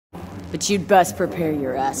But you'd best prepare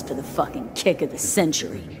your ass for the fucking kick of the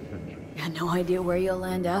century. Got no idea where you'll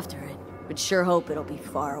land after it, but sure hope it'll be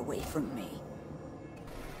far away from me.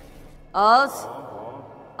 Alt?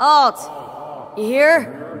 Alt! You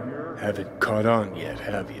here? Haven't caught on yet,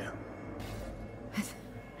 have you?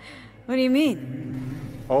 What do you mean?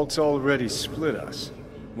 Alt's already split us.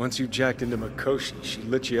 Once you jacked into Mikoshi, she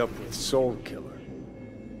lit you up with Soul Killer.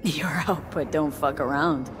 You're out, but don't fuck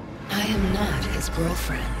around. I am not his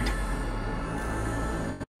girlfriend.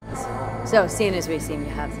 So, seeing as we seem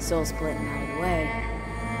to have the soul splitting out of the way,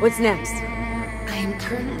 what's next? I am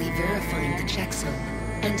currently verifying the checksum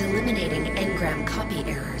and eliminating engram copy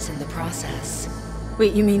errors in the process.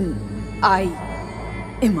 Wait, you mean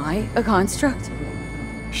am I a construct?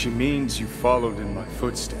 She means you followed in my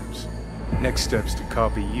footsteps. Next step's to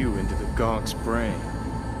copy you into the Gonk's brain.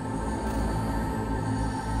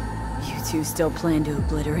 You two still plan to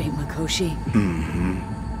obliterate Mikoshi?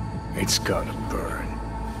 Mm-hmm. It's gotta burn.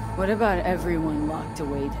 What about everyone locked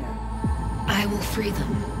away there? I will free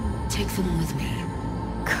them. Take them with me.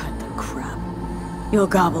 Cut the crap. You'll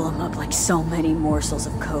gobble them up like so many morsels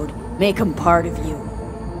of code. Make them part of you.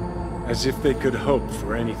 As if they could hope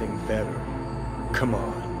for anything better. Come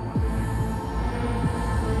on.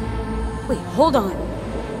 Wait, hold on.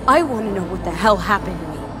 I want to know what the hell happened to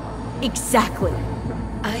me. Exactly.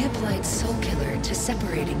 I applied Soul Killer to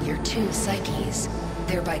separating your two psyches,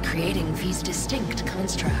 thereby creating V's distinct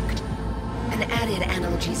construct. An added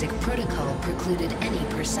analgesic protocol precluded any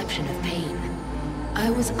perception of pain. I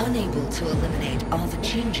was unable to eliminate all the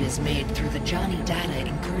changes made through the Johnny data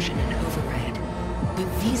incursion and override, but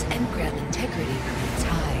V's engram integrity remains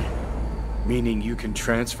high. Meaning you can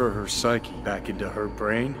transfer her psyche back into her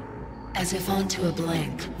brain? As if onto a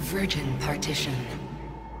blank, virgin partition.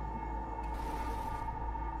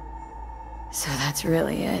 So that's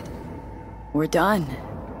really it. We're done.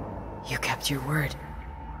 You kept your word.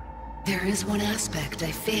 There is one aspect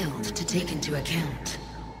I failed to take into account.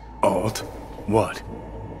 Alt? What?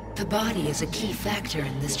 The body is a key factor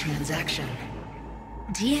in this transaction.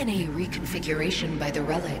 DNA reconfiguration by the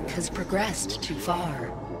relic has progressed too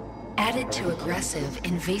far. Added to aggressive,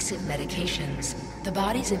 invasive medications, the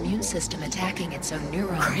body's immune system attacking its own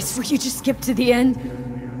neurons. Christ, will you just skip to the end?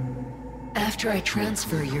 After I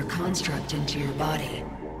transfer your construct into your body,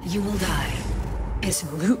 you will die.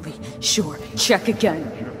 Absolutely. Sure. Check again.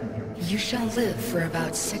 You shall live for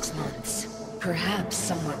about 6 months. Perhaps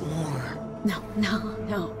somewhat more.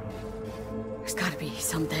 No. There's gotta be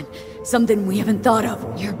something. Something we haven't thought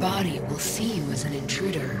of. Your body will see you as an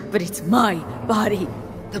intruder. But it's my body.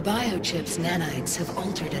 The biochip's nanites have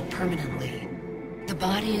altered it permanently. The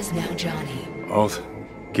body is now Johnny. Alt,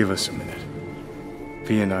 give us a minute.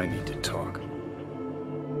 V and I need to talk.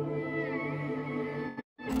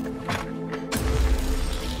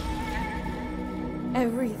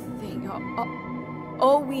 Everything.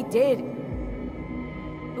 All we did.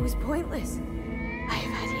 It was pointless. I've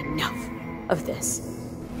had enough of this.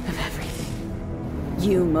 Of everything.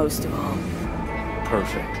 You most of all.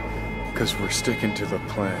 Perfect. Because we're sticking to the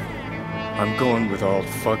plan. I'm going with Alt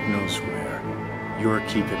fuck knows where. You're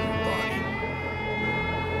keeping your body.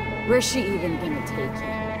 Where's she even gonna take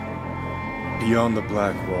you? Beyond the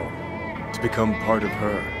Black Wall. To become part of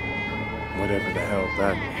her. Whatever the hell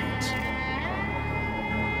that means.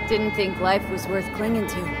 Didn't think life was worth clinging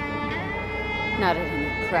to. Not at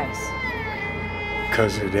any price.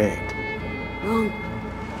 'Cause it ain't. Wrong.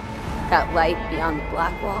 That light beyond the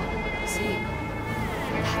Black Wall. See?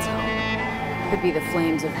 That's all. Could be the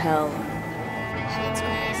flames of hell. Heaven's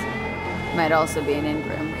grace. Might also be an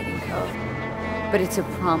engram reading code. But it's a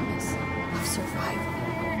promise of survival.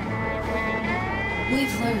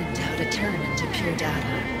 We've learned how to turn into pure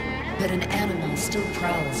data, but an animal still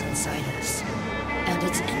prowls inside us. And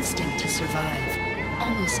its instinct to survive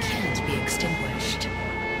almost can't be extinguished.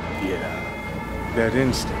 Yeah. That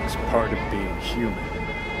instinct's part of being human.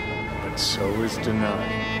 But so is denial.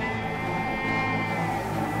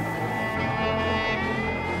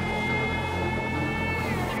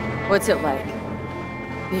 What's it like?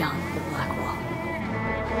 Beyond the Black Wall.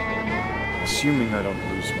 Assuming I don't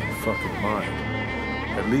lose my fucking mind.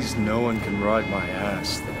 At least no one can ride my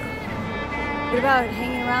ass there. What about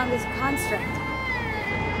hanging around as a construct?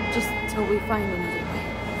 Just until we find another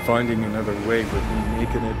way. Finding another way would mean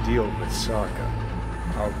making a deal with Saka.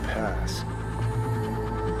 I'll pass.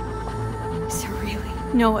 Is there really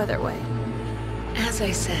no other way? As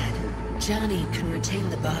I said, Johnny can retain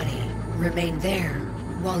the body, remain there,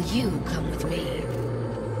 while you come with me.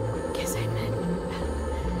 Guess I meant,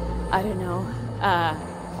 I don't know,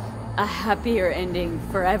 a happier ending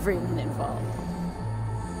for everyone involved.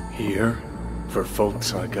 Here? For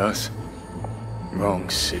folks like us, wrong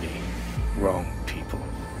city, wrong people.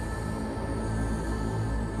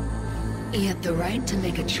 Yet the right to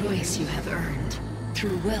make a choice you have earned,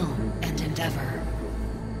 through will and endeavor.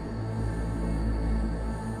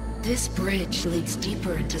 This bridge leads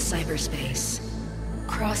deeper into cyberspace.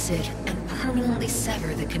 Cross it and permanently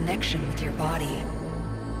sever the connection with your body.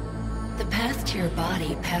 The path to your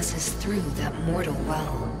body passes through that mortal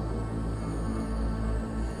well.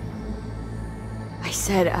 I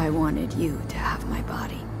said I wanted you to have my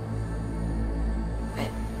body.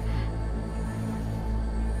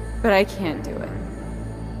 But I can't do it.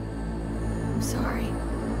 I'm sorry.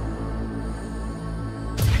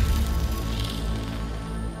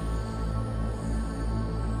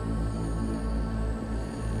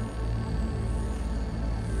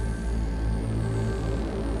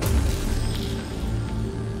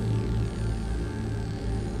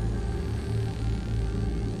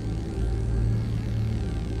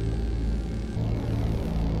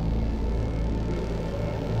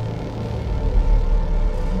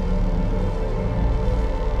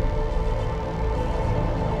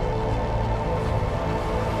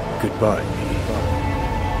 Goodbye, me.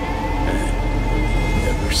 And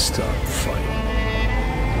never stop fighting.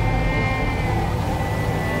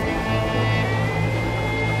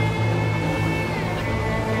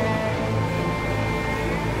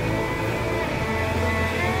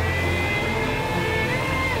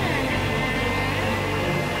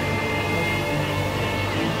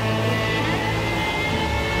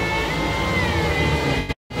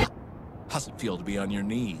 How's it feel to be on your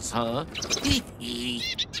knees, huh?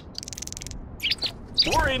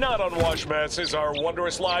 Worry not, unwashed masses. Our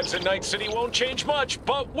wondrous lives in Night City won't change much,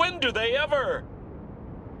 but when do they ever?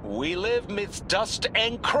 We live midst dust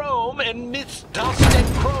and chrome, and midst dust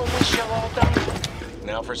and chrome we shall all die.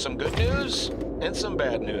 Now for some good news and some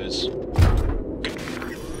bad news.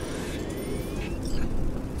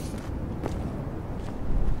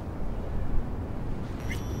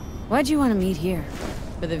 Why'd you want to meet here?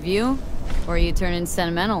 For the view? Or are you turning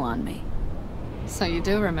sentimental on me? So you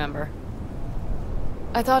do remember.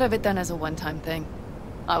 I thought of it then as a one-time thing.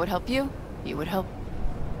 I would help you, you would help...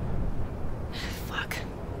 Fuck.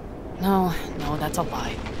 No, that's a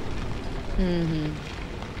lie.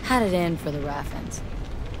 Had it in for the Raffens.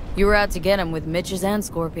 You were out to get him with Mitch's and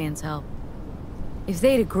Scorpion's help. If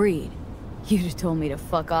they'd agreed, you'd have told me to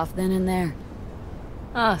fuck off then and there.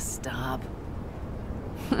 Ah, stop.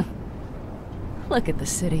 Look at the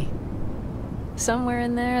city. Somewhere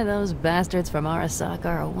in there, those bastards from Arasaka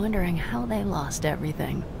are wondering how they lost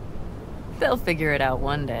everything. They'll figure it out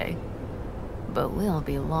one day. But we'll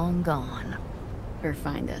be long gone. Or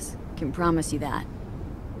find us. Can promise you that.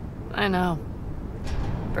 I know.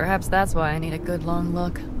 Perhaps that's why I need a good long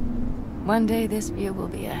look. One day this view will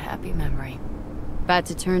be a happy memory. About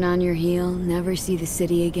to turn on your heel, never see the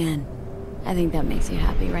city again. I think that makes you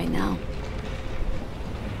happy right now.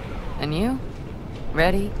 And you?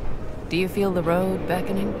 Ready? Do you feel the road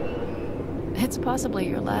beckoning? It's possibly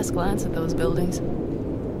your last glance at those buildings.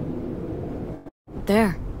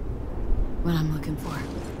 There. What I'm looking for.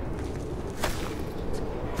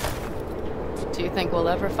 Do you think we'll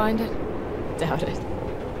ever find it? Doubt it.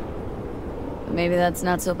 But maybe that's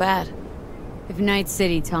not so bad. If Night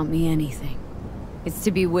City taught me anything, it's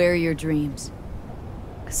to beware your dreams.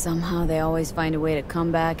 'Cause somehow they always find a way to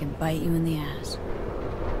come back and bite you in the ass.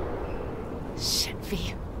 Shit,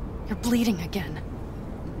 V. You're bleeding again.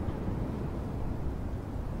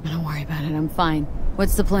 Don't worry about it, I'm fine.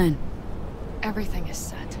 What's the plan? Everything is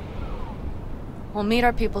set. We'll meet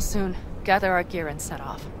our people soon, gather our gear and set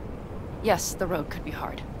off. Yes, the road could be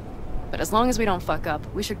hard. But as long as we don't fuck up,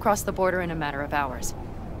 we should cross the border in a matter of hours.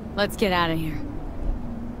 Let's get out of here.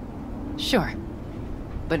 Sure.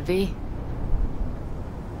 But V...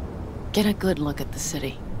 get a good look at the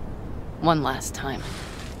city. One last time.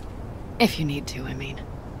 If you need to, I mean.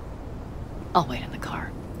 I'll wait in the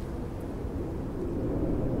car.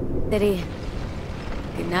 City,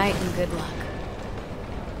 good night and good luck.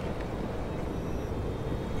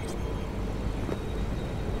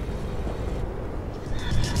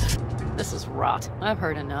 This is rot. I've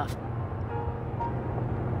heard enough.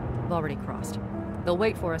 We've already crossed. They'll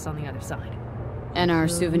wait for us on the other side. And our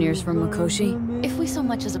souvenirs from Mikoshi? If we so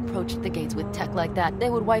much as approached the gates with tech like that, they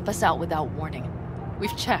would wipe us out without warning.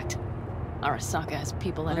 We've checked. Arasaka has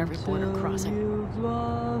people at every border crossing.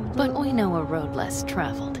 But we know a road less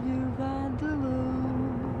traveled.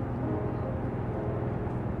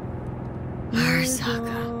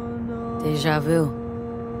 Arsaka. Deja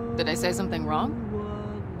vu. Did I say something wrong?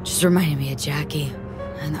 Just reminded me of Jackie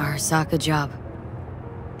and the Arsaka job.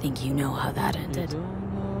 Think you know how that ended.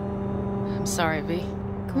 I'm sorry, V.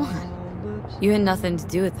 Come on. You had nothing to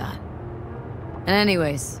do with that. And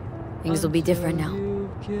anyways, things will be different now.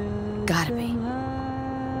 Gotta be.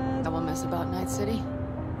 I will miss about Night City.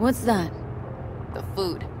 What's that? The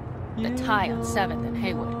food. The Thai on 7th and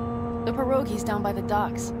Haywood. The pierogies down by the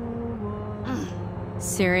docks.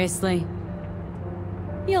 Seriously?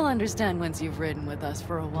 You'll understand once you've ridden with us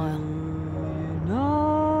for a while.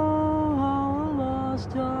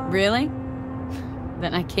 Really?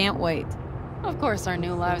 Then I can't wait. Of course, our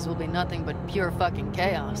new lives will be nothing but pure fucking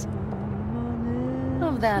chaos.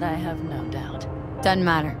 Of that, I have no doubt. Doesn't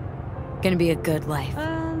matter. Gonna be a good life.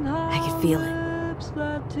 I can feel it.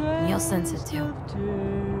 And you'll sense it too.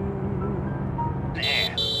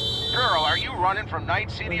 Man. Girl, are you running from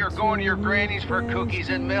Night City or going to your granny's for cookies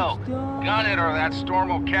and milk? Gun it or that storm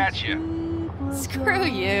will catch you. Screw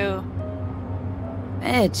you.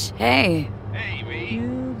 Mitch, hey. Hey, V.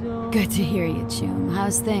 Good to hear you, Chum.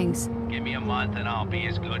 How's things? Give me a month and I'll be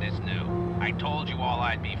as good as new. I told you all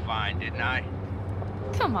I'd be fine, didn't I?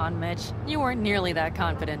 Come on, Mitch. You weren't nearly that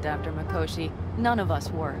confident after Mikoshi. None of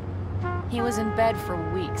us were. He was in bed for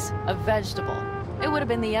weeks, a vegetable. It would have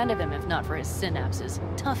been the end of him if not for his synapses.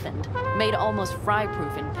 Toughened, made almost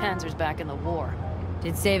fry-proof in panzers back in the war.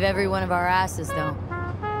 Did save every one of our asses, though.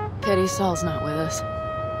 Pity Saul's not with us.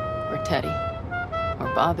 Or Teddy.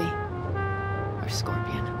 Or Bobby. Or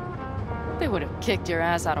Scorpion. They would have kicked your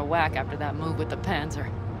ass out of whack after that move with the panzer.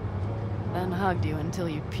 Then hugged you until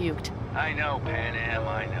you puked. I know, Panam,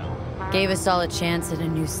 I know. Gave us all a chance at a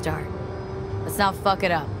new start. Let's not fuck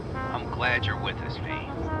it up. I'm glad you're with us, V.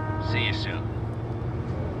 See you soon.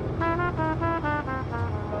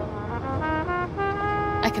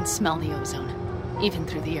 I can smell the ozone, even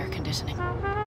through the air conditioning.